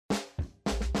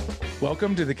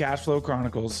Welcome to the Cash Flow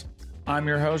Chronicles. I'm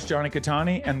your host, Johnny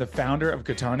Catani, and the founder of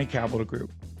Catani Capital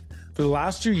Group. For the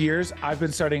last 2 years, I've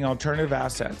been studying alternative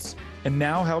assets and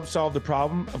now help solve the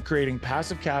problem of creating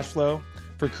passive cash flow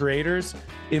for creators,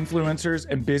 influencers,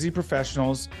 and busy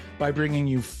professionals by bringing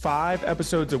you 5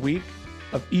 episodes a week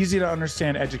of easy to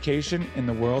understand education in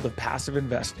the world of passive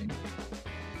investing.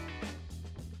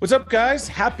 What's up, guys?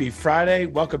 Happy Friday.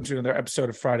 Welcome to another episode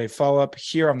of Friday Follow-Up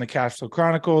here on the Cash Flow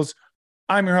Chronicles.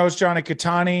 I'm your host, Johnny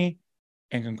Catani,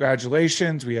 and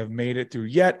congratulations. We have made it through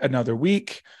yet another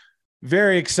week.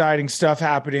 Very exciting stuff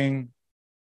happening.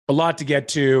 A lot to get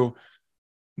to.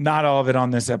 Not all of it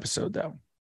on this episode, though.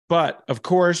 But, of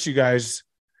course, you guys,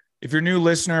 if you're a new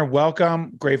listener,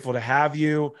 welcome. Grateful to have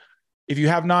you. If you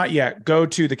have not yet, go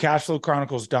to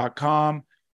thecashflowchronicles.com.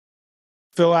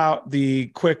 Fill out the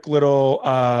quick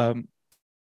little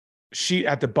sheet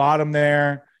at the bottom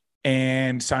there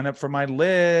and sign up for my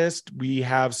list. We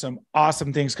have some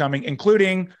awesome things coming,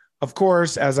 including, of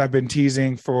course, as I've been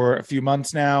teasing for a few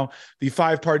months now, the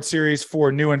 5-part series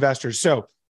for new investors. So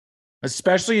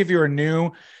especially if you're a new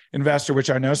investor,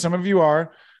 which I know some of you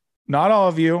are, not all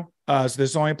of you. So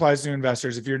this only applies to new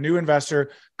investors. If you're a new investor,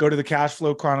 go to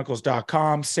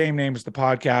thecashflowchronicles.com, same name as the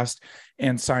podcast,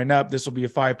 and sign up. This will be a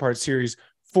 5-part series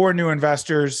for new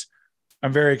investors.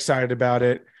 I'm very excited about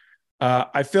it.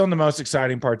 I filmed the most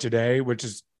exciting part today, which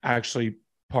is actually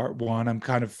part 1. I'm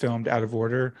kind of filmed out of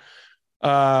order.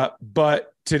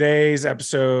 But today's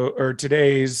episode,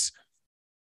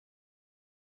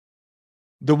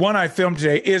 the one I filmed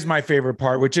today is my favorite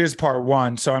part, which is part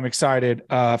 1. So I'm excited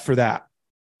for that.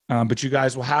 But you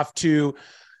guys will have to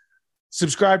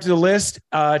subscribe to the list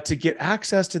to get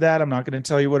access to that. I'm not going to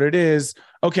tell you what it is.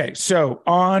 Okay, so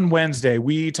on Wednesday,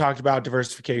 we talked about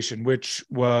diversification, which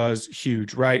was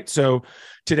huge, right? So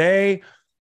today,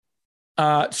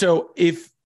 so if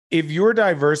you're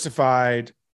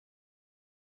diversified,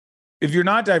 if you're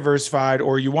not diversified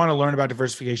or you want to learn about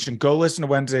diversification, go listen to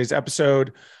Wednesday's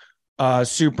episode.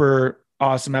 Super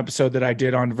awesome episode that I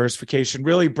did on diversification,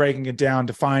 really breaking it down,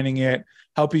 defining it,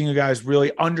 helping you guys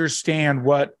really understand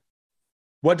what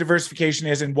diversification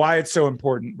is and why it's so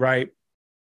important, right?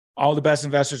 All the best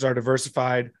investors are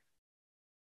diversified.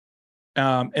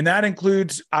 And that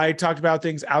includes, I talked about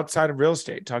things outside of real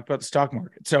estate, talked about the stock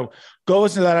market. So go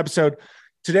listen to that episode.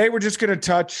 Today, we're just going to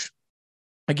touch,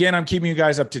 again, I'm keeping you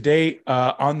guys up to date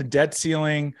on the debt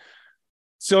ceiling.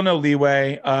 Still no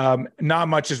leeway. Not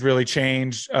much has really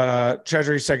changed.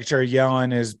 Treasury Secretary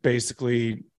Yellen is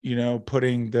basically,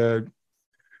 putting the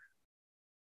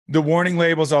warning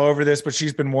labels all over this, but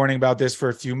she's been warning about this for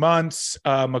a few months.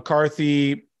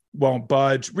 McCarthy won't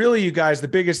budge. Really, you guys, the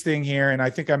biggest thing here, and I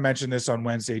think I mentioned this on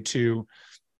Wednesday too,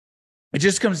 it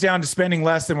just comes down to spending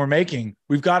less than we're making.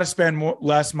 We've got to spend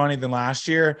less money than last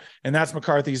year, and that's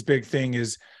McCarthy's big thing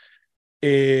is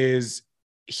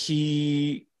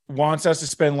he wants us to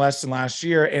spend less than last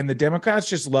year, and the Democrats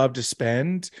just love to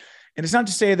spend. And it's not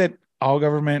to say that all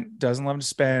government doesn't love to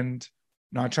spend.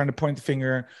 I'm not trying to point the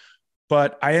finger,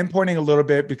 but I am pointing a little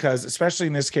bit because, especially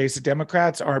in this case, the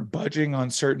Democrats are budging on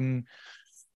certain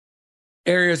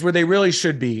areas where they really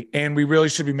should be, and we really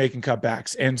should be making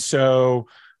cutbacks. And so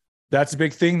that's a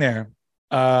big thing there.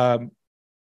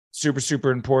 Super, super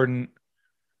important.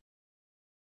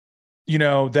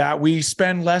 That we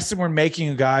spend less than we're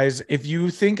making, guys. If you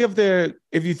think of the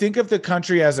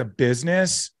country as a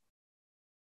business,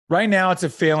 right now it's a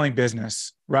failing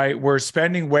business, right? We're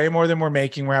spending way more than we're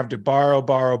making. We're having to borrow.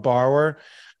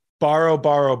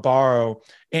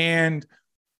 And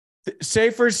say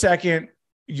for a second,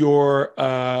 your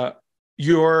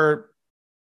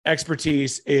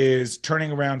expertise is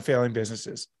turning around failing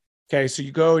businesses. Okay, so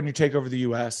you go and you take over the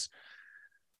U.S.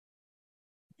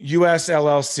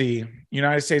 LLC,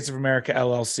 United States of America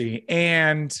LLC,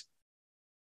 and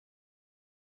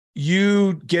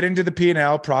you get into the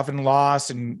P&L, profit and loss,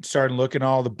 and start looking at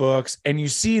all the books, and you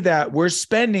see that we're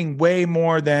spending way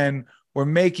more than we're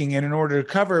making, and in order to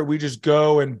cover it, we just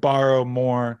go and borrow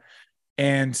more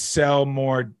and sell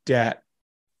more debt.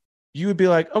 You would be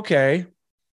like, okay,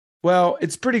 well,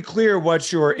 it's pretty clear what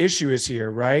your issue is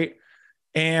here, right?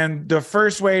 And the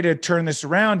first way to turn this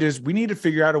around is we need to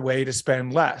figure out a way to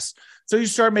spend less. So you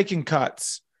start making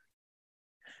cuts.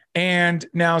 And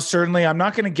now, certainly, I'm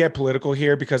not going to get political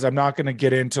here because I'm not going to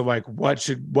get into like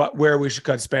where we should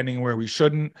cut spending and where we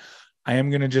shouldn't. I am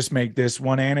going to just make this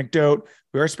one anecdote.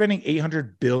 We are spending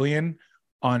 $800 billion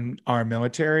on our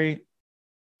military.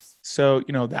 So,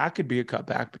 that could be a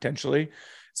cutback potentially.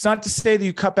 It's not to say that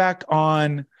you cut back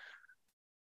on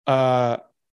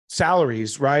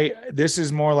salaries, right? This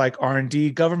is more like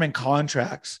R&D, government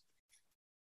contracts.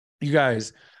 You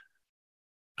guys,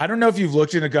 I don't know if you've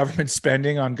looked into government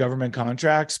spending on government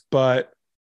contracts, but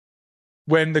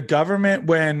when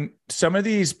some of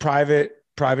these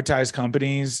privatized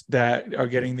companies that are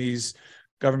getting these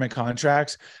government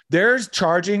contracts, they're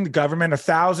charging the government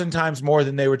 1,000 times more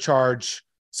than they would charge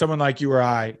someone like you or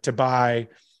I to buy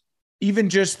even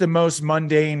just the most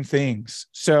mundane things.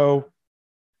 So,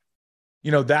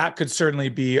 that could certainly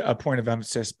be a point of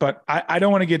emphasis, but I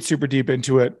don't want to get super deep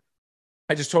into it.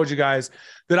 I just told you guys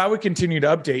that I would continue to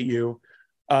update you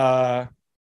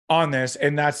on this,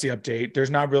 and that's the update. There's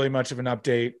not really much of an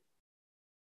update.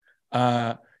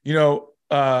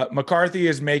 McCarthy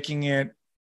is making it.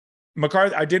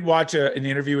 McCarthy, I did watch an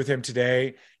interview with him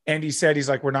today, and he said he's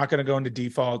like, we're not going to go into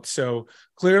default. So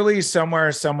clearly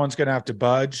somewhere someone's going to have to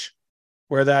budge.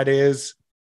 Where that is,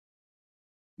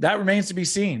 that remains to be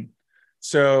seen.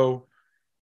 So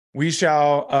we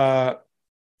shall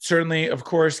certainly, of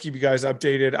course, keep you guys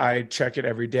updated. I check it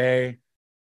every day.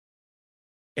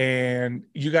 And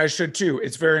you guys should too.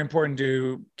 It's very important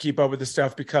to keep up with this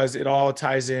stuff because it all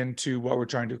ties into what we're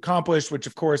trying to accomplish, which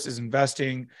of course is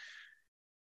investing.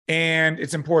 And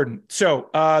it's important. So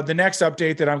the next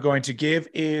update that I'm going to give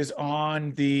is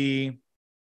on the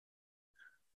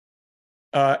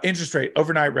interest rate,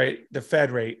 overnight rate, the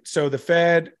Fed rate. So the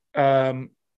Fed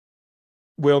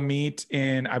will meet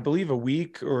in, I believe, a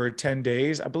week or 10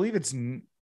 days. I believe it's not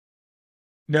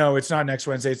next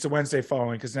Wednesday. It's the Wednesday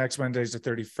following because next Wednesday is the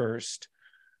 31st.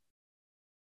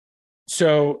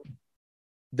 So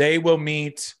they will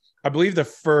meet, I believe, the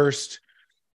first.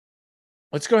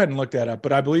 Let's go ahead and look that up.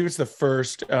 But I believe it's the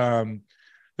first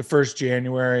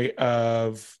January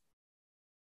of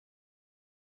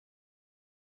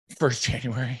 1st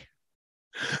January,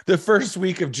 the first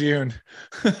week of June.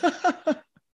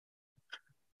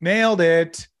 Nailed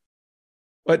it.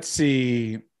 Let's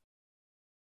see.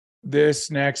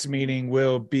 This next meeting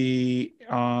will be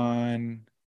on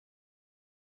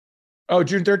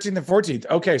June 13th and 14th.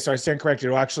 Okay, so I stand corrected.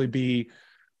 It'll actually be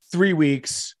 3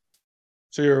 weeks.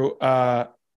 So you're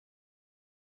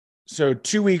so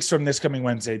 2 weeks from this coming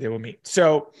Wednesday, they will meet.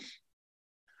 So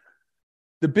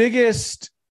the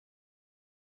biggest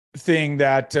thing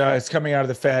that is coming out of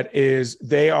the Fed is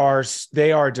they are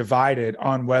divided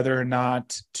on whether or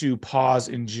not to pause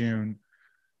in June.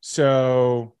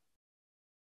 So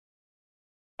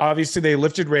obviously they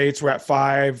lifted rates. We're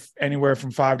at anywhere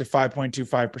from 5 to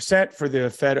 5.25% for the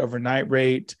Fed overnight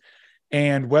rate.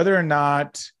 And whether or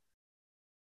not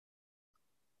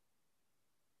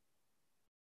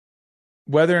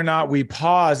we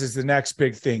pause is the next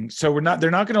big thing. So they're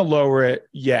not going to lower it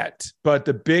yet. But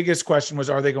the biggest question was,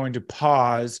 are they going to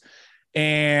pause?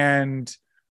 And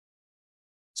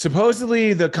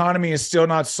supposedly the economy is still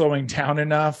not slowing down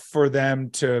enough for them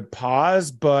to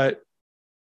pause, but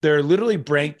they're literally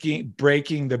breaking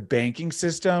the banking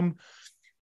system.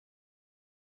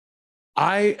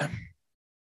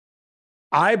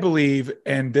 I believe,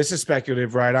 and this is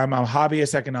speculative, right? I'm a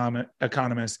hobbyist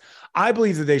economist. I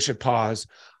believe that they should pause.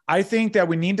 I think that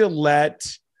we need to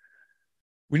let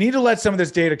some of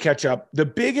this data catch up.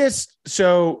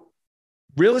 So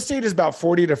real estate is about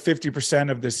 40 to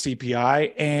 50% of the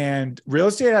CPI, and real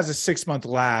estate has a 6-month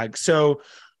lag. So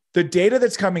the data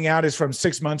that's coming out is from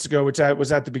 6 months ago, which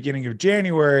was at the beginning of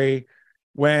January,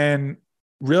 when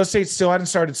real estate still hadn't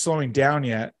started slowing down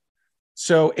yet.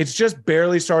 So it's just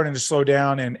barely starting to slow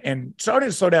down and starting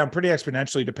to slow down pretty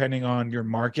exponentially depending on your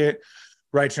market,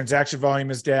 right? Transaction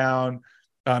volume is down,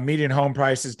 median home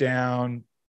price is down.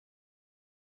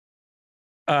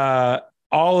 All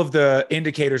of the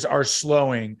indicators are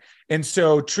slowing. And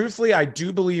so truthfully, I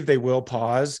do believe they will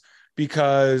pause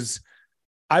because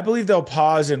I believe they'll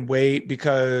pause and wait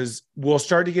because we'll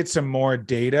start to get some more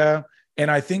data.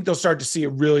 And I think they'll start to see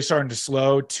it really starting to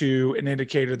slow to an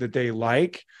indicator that they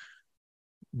like.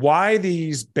 Why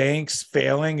these banks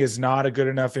failing is not a good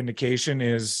enough indication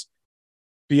is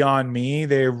beyond me.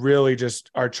 They really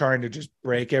just are trying to just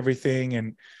break everything.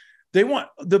 And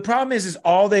the problem is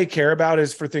all they care about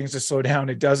is for things to slow down.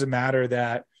 It doesn't matter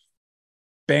that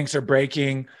banks are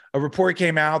breaking. A report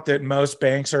came out that most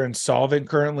banks are insolvent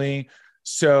currently.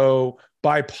 So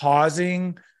by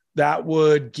pausing, that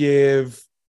would give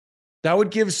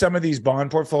some of these bond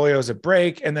portfolios a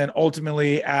break. And then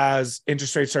ultimately, as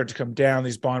interest rates start to come down,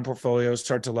 these bond portfolios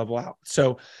start to level out.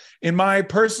 So in my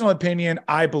personal opinion,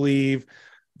 I believe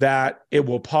that it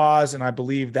will pause. And I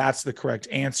believe that's the correct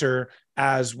answer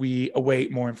as we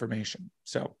await more information.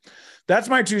 So that's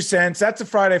my 2 cents. That's a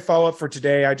Friday follow-up for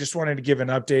today. I just wanted to give an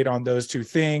update on those 2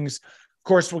 things. Of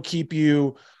course, we'll keep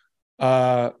you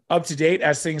up to date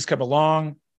as things come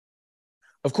along.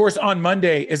 Of course, on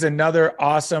Monday is another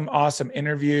awesome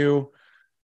interview.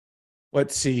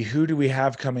 let's see, who do we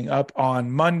have coming up on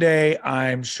Monday?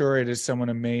 I'm sure it is someone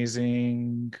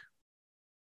amazing.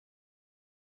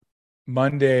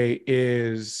 Monday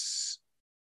is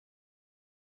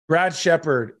Brad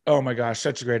Shepard. Oh my gosh,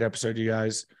 such a great episode, you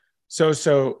guys. So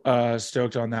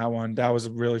stoked on that one. That was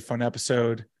a really fun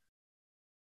episode.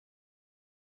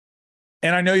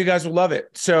 And I know you guys will love it.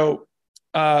 So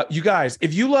you guys,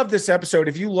 if you love this episode,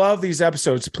 if you love these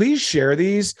episodes, please share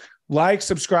these. Like,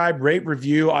 subscribe, rate,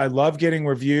 review. I love getting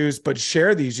reviews, but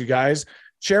share these, you guys.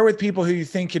 Share with people who you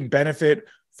think can benefit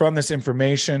from this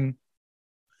information.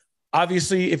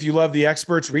 Obviously, if you love the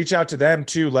experts, reach out to them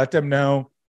too. Let them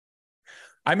know.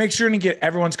 I make sure to get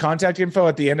everyone's contact info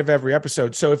at the end of every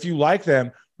episode. So if you like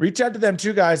them, reach out to them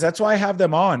too, guys. That's why I have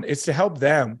them on. It's to help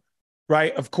them,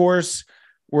 right? Of course,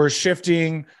 we're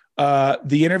shifting.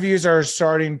 The interviews are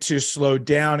starting to slow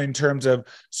down in terms of,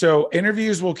 so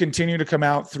interviews will continue to come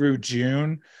out through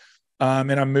June.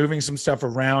 And I'm moving some stuff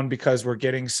around because we're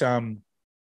getting some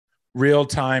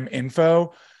real-time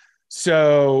info.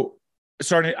 So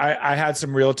I had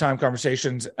some real-time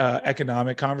conversations,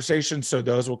 economic conversations. So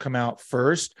those will come out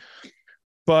first,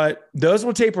 but those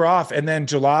will taper off. And then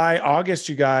July, August,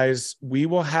 you guys, we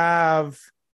will have,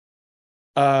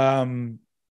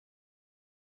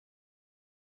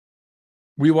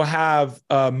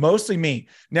 mostly me.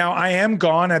 Now, I am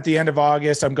gone at the end of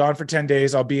August. I'm gone for 10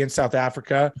 days. I'll be in South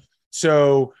Africa.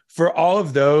 So for all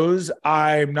of those,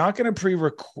 I'm not going to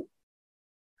pre-record.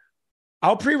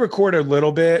 I'll pre-record a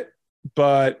little bit,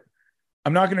 but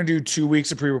I'm not going to do 2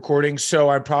 weeks of pre-recording. So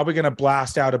I'm probably going to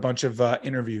blast out a bunch of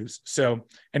interviews. So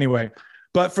anyway,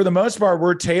 but for the most part,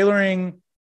 we're going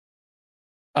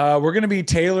to be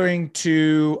tailoring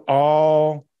to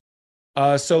all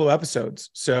solo episodes.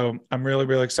 So I'm really,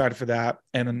 really excited for that,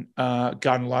 and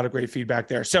gotten a lot of great feedback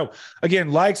there. So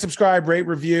again, like, subscribe, rate,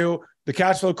 review,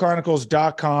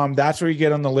 thecashflowchronicles.com. That's where you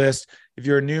get on the list. If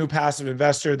you're a new passive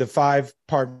investor, the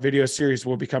 5-part video series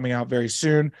will be coming out very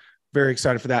soon. Very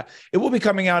excited for that. It will be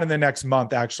coming out in the next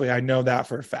month. Actually, I know that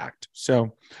for a fact.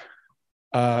 So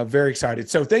very excited.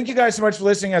 So thank you guys so much for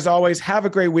listening. As always, have a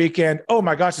great weekend. Oh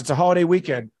my gosh, it's a holiday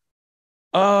weekend.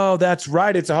 Oh, that's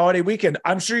right. It's a holiday weekend.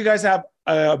 I'm sure you guys have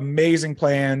amazing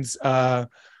plans. So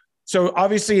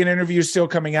obviously an interview is still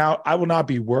coming out. I will not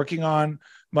be working on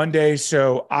Monday.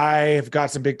 So I have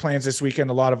got some big plans this weekend.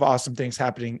 A lot of awesome things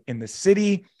happening in the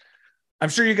city. I'm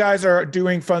sure you guys are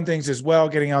doing fun things as well,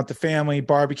 getting out the family,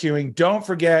 barbecuing. Don't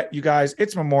forget, you guys,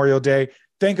 it's Memorial Day.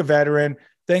 Thank a veteran.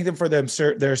 Thank them for their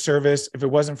service. If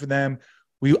it wasn't for them,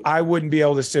 I wouldn't be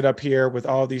able to sit up here with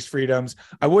all these freedoms.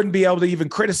 I wouldn't be able to even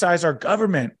criticize our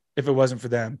government if it wasn't for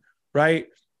them, right?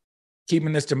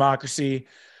 Keeping this democracy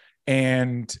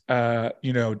and,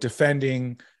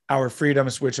 defending our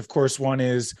freedoms, which of course one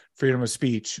is freedom of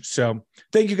speech. So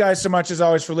thank you guys so much as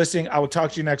always for listening. I will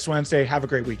talk to you next Wednesday. Have a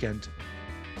great weekend.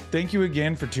 Thank you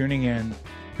again for tuning in.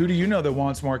 Who do you know that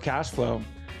wants more cash flow?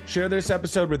 Share this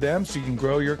episode with them so you can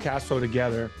grow your cash flow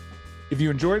together. If you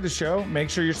enjoyed the show, make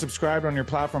sure you're subscribed on your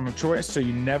platform of choice so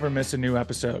you never miss a new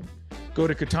episode. Go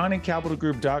to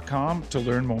KataniCapitalGroup.com to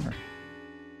learn more.